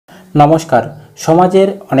নমস্কার। সমাজের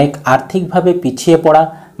অনেক আর্থিকভাবে পিছিয়ে পড়া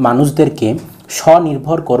মানুষদেরকে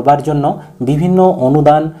স্বনির্ভর করবার জন্য বিভিন্ন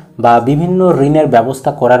অনুদান বা বিভিন্ন ঋণের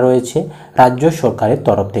ব্যবস্থা করা রয়েছে রাজ্য সরকারের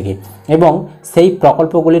তরফ থেকে, এবং সেই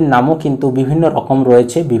প্রকল্পগুলির নামও কিন্তু বিভিন্ন রকম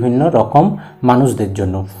রয়েছে বিভিন্ন রকম মানুষদের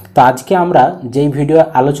জন্য। তো আজকে আমরা যেই ভিডিও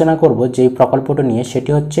আলোচনা করব যেই প্রকল্পটা নিয়ে,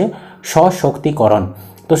 সেটি হচ্ছে সশক্তিকরণ।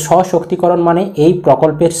 তো সশক্তিকরণ মানে এই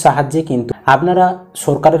প্রকল্পের সাহায্যে কিন্তু আপনারা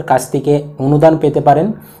সরকারের কাছ থেকে অনুদান পেতে পারেন,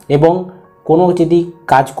 এবং কোনো যদি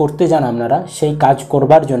কাজ করতে যান আপনারা, সেই কাজ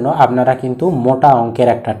করবার জন্য আপনারা কিন্তু মোটা অঙ্কের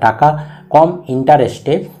একটা টাকা কম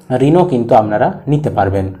ইন্টারেস্টে ঋণও কিন্তু আপনারা নিতে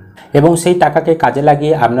পারবেন, এবং সেই টাকাকে কাজে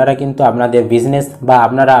লাগিয়ে আপনারা কিন্তু আপনাদের বিজনেস বা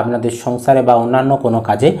আপনারা আপনাদের সংসারে বা অন্যান্য কোনো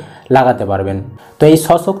কাজে লাগাতে পারবেন। তো এই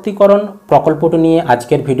সশক্তিকরণ প্রকল্পটি নিয়ে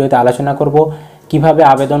আজকের ভিডিওতে আলোচনা করব। কিভাবে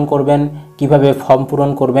আবেদন করবেন, কিভাবে ফর্ম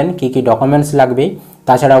পূরণ করবেন, কি কি ডকুমেন্টস লাগবে,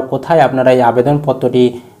 তাছাড়াও কোথায় আপনারা এই আবেদনপত্রটি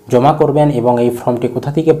জমা করবেন এবং এই ফর্মটি কোথা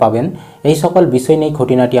থেকে পাবেন, এই সকল বিষয় নিয়ে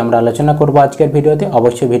খুঁটিনাটি আমরা আলোচনা করব আজকের ভিডিওতে।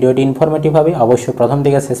 অবশ্যই ভিডিওটি ইনফরমেটিভ হবে, অবশ্যই প্রথম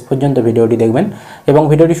থেকে শেষ পর্যন্ত ভিডিওটি দেখবেন। এবং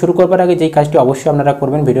ভিডিওটি শুরু করবার আগে যেই কাজটি অবশ্যই আপনারা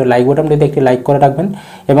করবেন, ভিডিও লাইক বাটনটিতে একটি লাইক করে রাখবেন,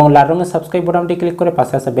 এবং লাল রঙের সাবস্ক্রাইব বাটনটি ক্লিক করে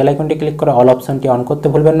পাশে আসা বেল আইকনটি ক্লিক করে অল অপশনটি অন করতে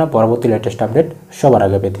ভুলবেন না, পরবর্তী লেটেস্ট আপডেট সবার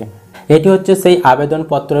আগে পেতে। এটি হচ্ছে সেই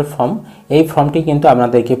আবেদনপত্রের ফর্ম। এই ফর্মটি কিন্তু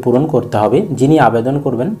আপনাদেরকে পূরণ করতে হবে। যিনি আবেদন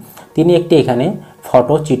করবেন তিনি একটি এখানে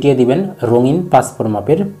ফটো চিটিয়ে দিবেন, রঙিন পাসপোর্ট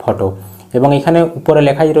মাপের ফটো, এবং এখানে উপরে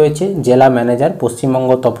লেখাই রয়েছে জেলা ম্যানেজার, পশ্চিমবঙ্গ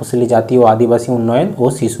তপশিলি জাতি ও আদিবাসী উন্নয়ন ও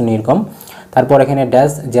শিশু নির্গম। তারপর এখানে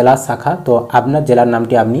ড্যাশ জেলা শাখা, তো আপনার জেলার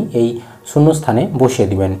নামটি আপনি এই শূন্যস্থানে বসিয়ে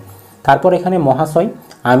দিবেন। তারপর এখানে মহাশয়,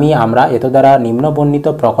 আমরা এত দ্বারা নিম্নবর্ণিত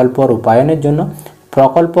প্রকল্প রূপায়ণের জন্য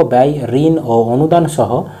প্রকল্প ব্যয়, ঋণ ও অনুদান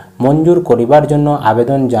সহ মঞ্জুর করিবার জন্য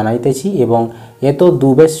আবেদন জানাইতেছি, এবং এত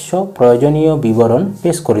দুবেশ্য প্রয়োজনীয় বিবরণ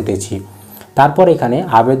পেশ করিতেছি। তারপর এখানে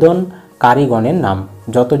আবেদনকারীগণের নাম,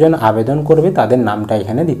 যতজন আবেদন করবে তাদের নামটা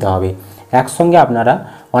এখানে দিতে হবে। একসঙ্গে আপনারা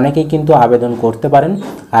অনেকেই কিন্তু আবেদন করতে পারেন,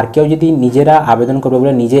 আর কেউ যদি নিজেরা আবেদন করবে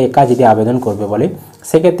বলে নিজে একা যদি আবেদন করবে বলে,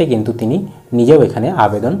 সেক্ষেত্রে কিন্তু তিনি নিজেও এখানে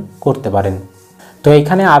আবেদন করতে পারেন। তো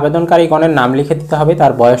এখানে আবেদনকারীগণের নাম লিখে দিতে হবে,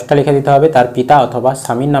 তার বয়সটা লিখে দিতে হবে, তার পিতা অথবা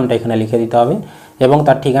স্বামীর নামটা এখানে লিখে দিতে হবে, এবং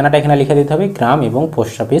তার ঠিকানাটা এখানে লিখে দিতে হবে, গ্রাম এবং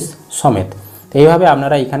পোস্ট অফিস সমেত। তো এইভাবে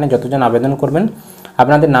আপনারা এখানে যতজন আবেদন করবেন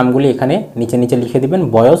আপনাদের নামগুলি এখানে নিচে নিচে লিখে দিবেন,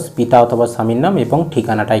 বয়স, পিতা অথবা স্বামীর নাম এবং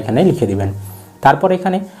ঠিকানাটা এখানে লিখে দিবেন। তারপর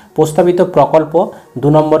এখানে প্রস্তাবিত প্রকল্প 2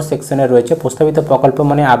 নম্বর সেকশনে রয়েছে। প্রস্তাবিত প্রকল্প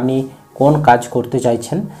মানে আপনি কোন কাজ করতে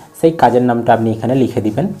চাইছেন সেই কাজের নামটা আপনি এখানে লিখে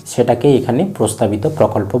দিবেন, সেটাকে এখানে প্রস্তাবিত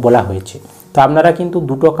প্রকল্প বলা হয়েছে। তো আপনারা কিন্তু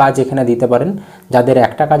দুটো কাজ এখানে দিতে পারেন, যাদের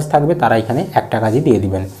একটা কাজ থাকবে তারা এখানে একটা কাজই দিয়ে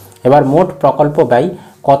দিবেন। এবার মোট প্রকল্প ব্যয়,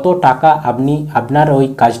 কত টাকা আপনি আপনার ওই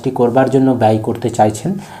কাজটি করবার জন্য ব্যয় করতে চাইছেন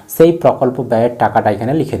সেই প্রকল্প ব্যয়ের টাকাটা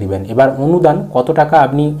এখানে লিখে দিবেন। এবার অনুদান, কত টাকা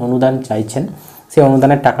আপনি অনুদান চাইছেন সেই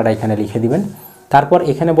অনুদানের টাকাটা এখানে লিখে দিবেন। তারপর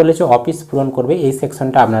এখানে বলেছে অফিস পূরণ করবে, এই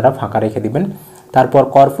সেকশনটা আপনারা ফাঁকা রেখে দিবেন। তারপর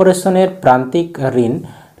কর্পোরেশনের প্রান্তিক ঋণ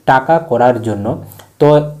টাকা করার জন্য, তো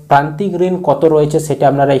প্রান্তিক ঋণ কত রয়েছে সেটা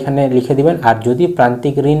আপনারা এখানে লিখে দিবেন, আর যদি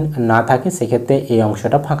প্রান্তিক ঋণ না থাকে সেক্ষেত্রে এই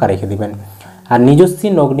অংশটা ফাঁকা রেখে দিবেন। আর নিজস্ব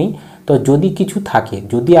নগ্নি, তো যদি কিছু থাকে,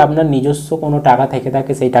 যদি আপনার নিজস্ব কোনো টাকা থেকে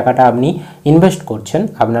থাকে, সেই টাকাটা আপনি ইনভেস্ট করছেন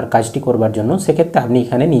আপনার কাজটি করবার জন্য, সেক্ষেত্রে আপনি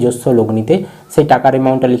এখানে নিজস্ব লগ্নিতে সেই টাকার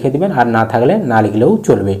অ্যামাউন্টটা লিখে দিবেন, আর না থাকলে না লিখলেও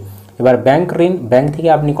চলবে। এবার ব্যাংক ঋণ, ব্যাংক থেকে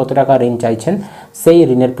আপনি কত টাকা ঋণ চাইছেন সেই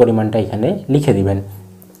ঋণের পরিমাণটা এখানে লিখে দিবেন।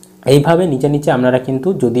 এইভাবে নিচে নিচে আপনারা কিন্তু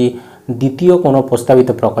যদি দ্বিতীয় কোনো প্রস্তাবিত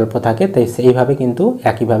প্রকল্প থাকে তাই সেইভাবে কিন্তু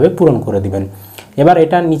একইভাবে পূরণ করে দিবেন। এবার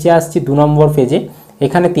এটা নিচে আসছি 2 নম্বর পেজে।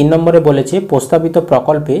 এখানে 3 নম্বরে বলেছে প্রস্তাবিত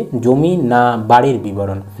প্রকল্পে জমি না বাড়ির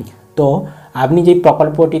বিবরণ। তো আপনি যেই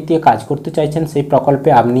প্রকল্পটিতে কাজ করতে চাইছেন সেই প্রকল্পে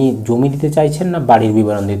আপনি জমি দিতে চাইছেন না বাড়ির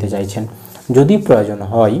বিবরণ দিতে চাইছেন। যদি প্রয়োজন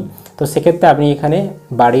হয় তো সেক্ষেত্রে আপনি এখানে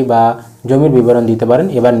বাড়ি বা জমির বিবরণ দিতে পারেন।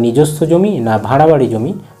 এবার নিজস্ব জমি না ভাড়া বাড়ি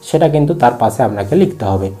জমি সেটা কিন্তু তার পাশে আপনাকে লিখতে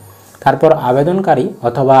হবে। তারপর আবেদনকারী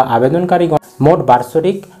অথবা আবেদনকারীগণ মোট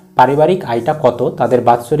বার্ষিক পারিবারিক আয়টা কত, তাদের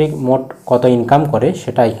বাৎসরিক মোট কত ইনকাম করে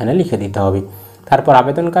সেটা এখানে লিখে দিতে হবে। তারপর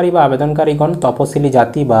আবেদনকারী বা আবেদনকারীগণ তপশিলি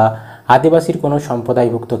জাতি বা আদিবাসীর কোনো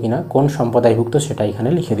সম্প্রদায়ভুক্ত কিনা, কোন সম্প্রদায়ভুক্ত সেটা এখানে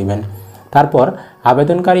লিখে দিবেন। তারপর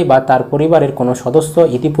আবেদনকারী বা তার পরিবারের কোনো সদস্য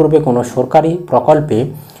ইতিপূর্বে কোনো সরকারি প্রকল্পে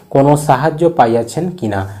কোনো সাহায্য পাইয়াছেন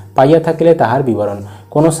কিনা, পাইয়া থাকলে তাহার বিবরণ,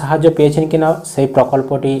 কোনো সাহায্য পেয়েছেন কিনা সেই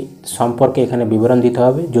প্রকল্পটি সম্পর্কে এখানে বিবরণ দিতে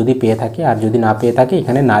হবে যদি পেয়ে থাকে, আর যদি না পেয়ে থাকে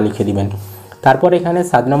এখানে না লিখে দিবেন। তারপর এখানে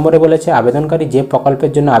 7 নম্বরে বলেছে আবেদনকারী যে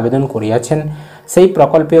প্রকল্পের জন্য আবেদন করিয়াছেন সেই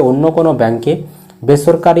প্রকল্পে অন্য কোনো ব্যাংকে,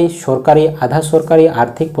 বেসরকারি, সরকারি, আধা সরকারি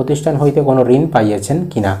আর্থিক প্রতিষ্ঠান হইতে কোনো ঋণ পাইয়াছেন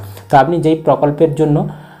কিনা। তো আপনি যেই প্রকল্পের জন্য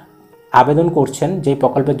আবেদন করছেন, যেই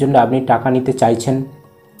প্রকল্পের জন্য আপনি টাকা নিতে চাইছেন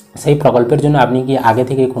সেই প্রকল্পের জন্য আপনি কি আগে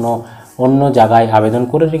থেকে কোনো অন্য জায়গায় আবেদন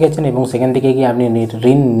করে রেখেছেন এবং সেখান থেকে গিয়ে আপনি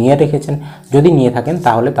ঋণ নিয়ে রেখেছেন, যদি নিয়ে থাকেন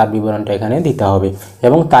তাহলে তার বিবরণটা এখানে দিতে হবে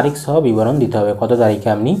এবং তারিখ সহ বিবরণ দিতে হবে কত তারিখে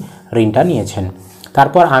আপনি ঋণটা নিয়েছেন।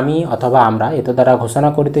 তারপর আমি অথবা আমরা এত দ্বারা ঘোষণা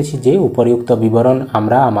করিতেছি যে উপরিউক্ত বিবরণ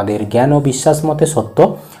আমরা আমাদের জ্ঞান ও বিশ্বাস মতে সত্য।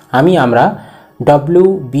 আমরা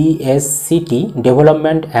WBSCT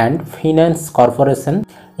development and finance corporation,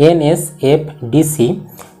 NSFDC,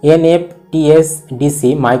 NSTFDC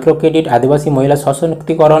micro credit আদিবাসী মহিলা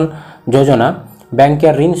সশক্তিকরণ যোজনা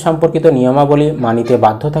ব্যাংকের ঋণ সম্পর্কিত নিয়মাবলী মানিতে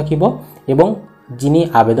বাধ্য থাকিব এবং যিনি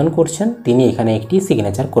আবেদন করছেন তিনি এখানে একটি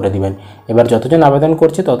সিগনেচার করে দিবেন। এবার যতজন আবেদন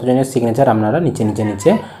করছে ততজনের সিগনেচার আপনারা নিচে নিচে নিচে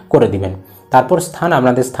করে দিবেন। তারপর স্থান,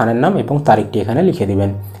 আপনাদের স্থানের নাম এবং তারিখটি এখানে লিখে দিবেন।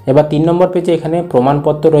 এবার 3 নম্বর পেজে এখানে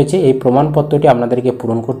প্রমাণপত্র রয়েছে, এই প্রমাণপত্রটি আপনাদেরকে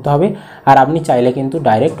পূরণ করতে হবে আর আপনি চাইলে কিন্তু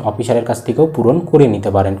ডাইরেক্ট অফিসারের কাছ থেকেও পূরণ করে নিতে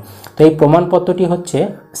পারেন। তো এই প্রমাণপত্রটি হচ্ছে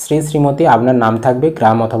শ্রীমতী, আপনার নাম থাকবে,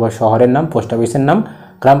 গ্রাম অথবা শহরের নাম, পোস্ট অফিসের নাম,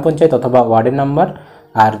 গ্রাম পঞ্চায়েত অথবা ওয়ার্ডের নাম্বার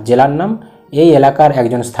আর জেলার নাম, এই এলাকার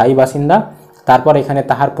একজন স্থায়ী বাসিন্দা, তারপর এখানে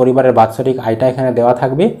তাহার পরিবারের বাৎসরিক আয়টা এখানে দেওয়া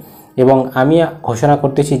থাকবে এবং আমি ঘোষণা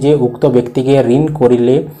করতেছি যে উক্ত ব্যক্তিকে ঋণ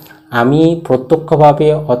করিলে আমি প্রত্যক্ষভাবে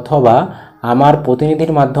অথবা আমার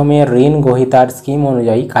প্রতিনিধির মাধ্যমে ঋণ গ্রহীতার স্কিম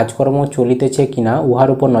অনুযায়ী কাজকর্ম চলিতেছে কিনা উহার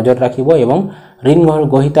উপর নজর রাখিব এবং ঋণ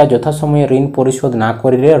গ্রহীতা যথাসময়ে ঋণ পরিশোধ না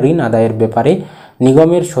করিলে ঋণ আদায়ের ব্যাপারে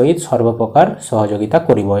নিগমের সহিত সর্বপ্রকার সহযোগিতা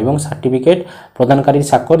করিব এবং সার্টিফিকেট প্রদানকারীর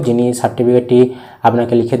স্বাক্ষর, যিনি সার্টিফিকেটটি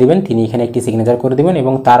আপনাকে লিখে দিবেন তিনি এখানে একটি সিগনেচার করে দিবেন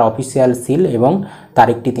এবং তার অফিসিয়াল সিল এবং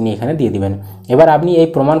তারিখটি তিনি এখানে দিয়ে দিবেন। এবার আপনি এই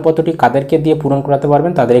প্রমাণপত্রটি কাদেরকে দিয়ে পূরণ করাতে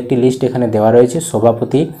পারবেন তাদের একটি লিস্ট এখানে দেওয়া রয়েছে।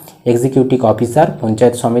 সভাপতি, এক্সিকিউটিভ অফিসার,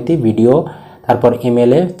 পঞ্চায়েত সমিতি, বিডিও, তারপর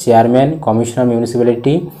MLA, চেয়ারম্যান, কমিশনার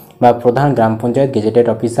মিউনিসিপ্যালিটি বা প্রধান গ্রাম পঞ্চায়েত, গেজেটেড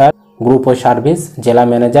অফিসার, গ্রুপ ও সার্ভিস, জেলা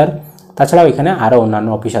ম্যানেজার, তাছাড়াও এখানে আরও অন্যান্য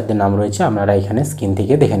অফিসারদের নাম রয়েছে, আপনারা এখানে স্ক্রিন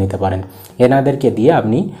থেকে দেখে নিতে পারেন। এনাদেরকে দিয়ে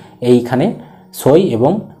আপনি এইখানে সই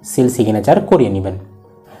এবং সিল সিগনেচার করিয়ে নেবেন।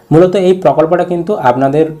 মূলত এই প্রকল্পটা কিন্তু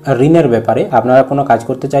আপনাদের ঋণের ব্যাপারে, আপনারা কোনো কাজ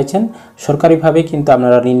করতে চাইছেন, সরকারিভাবে কিন্তু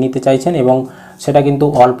আপনারা ঋণ নিতে চাইছেন এবং সেটা কিন্তু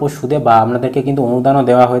অল্প সুদে বা আপনাদেরকে কিন্তু অনুদানও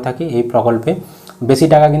দেওয়া হয়ে থাকে এই প্রকল্পে। বেশি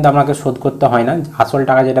টাকা কিন্তু আপনাকে শোধ করতে হয় না, আসল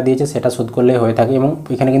টাকা যেটা দিয়েছে সেটা শোধ করলেই হয়ে থাকে এবং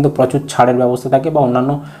এখানে কিন্তু প্রচুর ছাড়ের ব্যবস্থা থাকে বা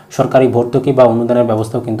অন্যান্য সরকারি ভর্তুকি বা অনুদানের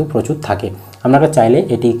ব্যবস্থাও কিন্তু প্রচুর থাকে। আপনারা চাইলে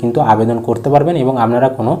এটি কিন্তু আবেদন করতে পারবেন এবং আপনারা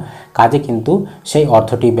কোনো কাজে কিন্তু সেই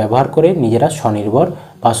অর্থটি ব্যবহার করে নিজেরা স্বনির্ভর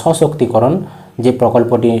বা সশক্তিকরণ যে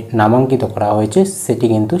প্রকল্পটি নামাঙ্কিত করা হয়েছে সেটি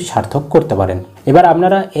কিন্তু সার্থক করতে পারেন। এবার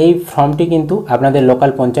আপনারা এই ফর্মটি কিন্তু আপনাদের লোকাল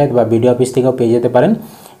পঞ্চায়েত বা বিডিও অফিস থেকেও পেয়ে যেতে পারেন।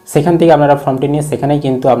 সেখান থেকে আপনারা ফর্মটি নিয়ে সেখানেই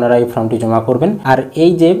কিন্তু আপনারা এই ফর্মটি জমা করবেন। আর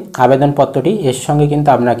এই যে আবেদনপত্রটি এর সঙ্গে কিন্তু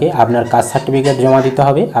আপনাকে আপনার কাস্ট সার্টিফিকেট জমা দিতে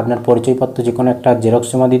হবে, আপনার পরিচয়পত্র যে কোনো একটা জেরক্স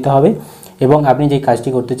জমা দিতে হবে এবং আপনি যে কাজটি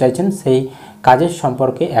করতে চাইছেন সেই কাজের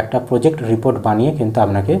সম্পর্কে একটা প্রজেক্ট রিপোর্ট বানিয়ে কিন্তু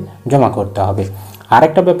আপনাকে জমা করতে হবে।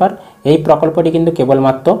 আরেকটা ব্যাপার, এই প্রকল্পটি কিন্তু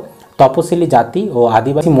কেবলমাত্র তপশিলি জাতি ও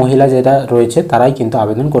আদিবাসী মহিলা যেটা রয়েছে তারাই কিন্তু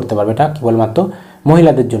আবেদন করতে পারবে, এটা কেবলমাত্র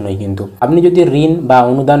মহিলাদের জন্যই। কিন্তু আপনি যদি ঋণ বা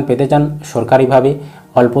অনুদান পেতে চান সরকারিভাবে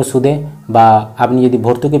অল্প সুদে বা আপনি যদি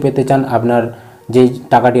ভর্তুকি পেতে চান আপনার যেই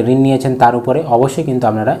টাকাটি ঋণ নিয়েছেন তার উপরে, অবশ্যই কিন্তু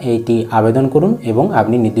আপনারা এইটি আবেদন করুন এবং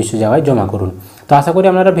আপনি নির্দিষ্ট জায়গায় জমা করুন। তো আশা করি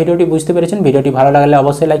আপনারা ভিডিওটি বুঝতে পেরেছেন। ভিডিওটি ভালো লাগলে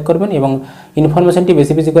অবশ্যই লাইক করবেন এবং ইনফরমেশনটি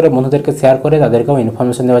বেশি বেশি করে বন্ধুদেরকে শেয়ার করে তাদেরকেও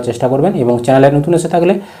ইনফরমেশন দেওয়ার চেষ্টা করবেন এবং চ্যানেলে নতুন এসে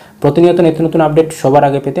থাকলে প্রতিনিয়ত নিত্য নতুন আপডেট সবার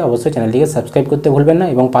আগে পেতে অবশ্যই চ্যানেলটিকে সাবস্ক্রাইব করতে ভুলবেন না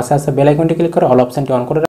এবং পাশে আসা বেল আইকনটি ক্লিক করে অল অপশনটি অন করে